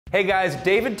Hey guys,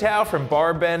 David Tao from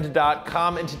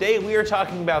BarBend.com, and today we are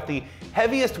talking about the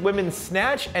heaviest women's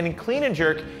snatch and clean and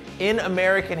jerk in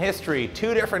American history.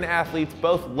 Two different athletes,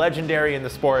 both legendary in the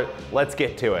sport. Let's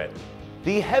get to it.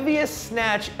 The heaviest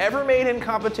snatch ever made in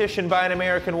competition by an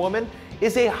American woman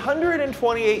is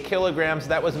 128 kilograms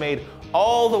that was made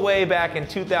all the way back in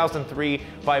 2003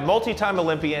 by multi-time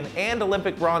Olympian and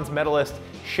Olympic bronze medalist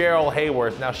Cheryl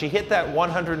Haworth. Now, she hit that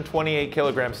 128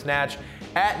 kilogram snatch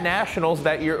at Nationals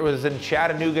that year. It was in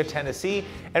Chattanooga, Tennessee,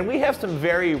 and we have some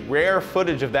very rare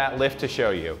footage of that lift to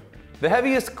show you. The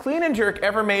heaviest clean and jerk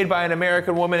ever made by an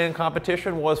American woman in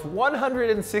competition was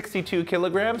 162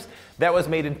 kilograms. That was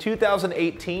made in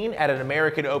 2018 at an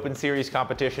American Open Series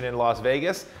competition in Las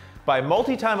Vegas by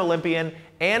multi-time Olympian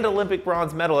and Olympic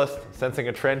bronze medalist, sensing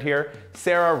a trend here,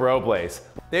 Sarah Robles.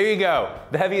 There you go,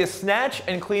 the heaviest snatch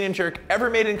and clean and jerk ever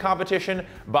made in competition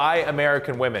by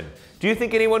American women. Do you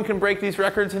think anyone can break these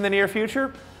records in the near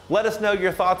future? Let us know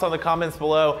your thoughts on the comments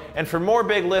below, and for more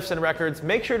big lifts and records,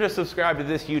 make sure to subscribe to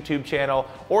this YouTube channel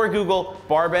or Google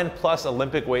BarBend plus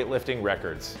Olympic weightlifting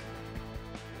records.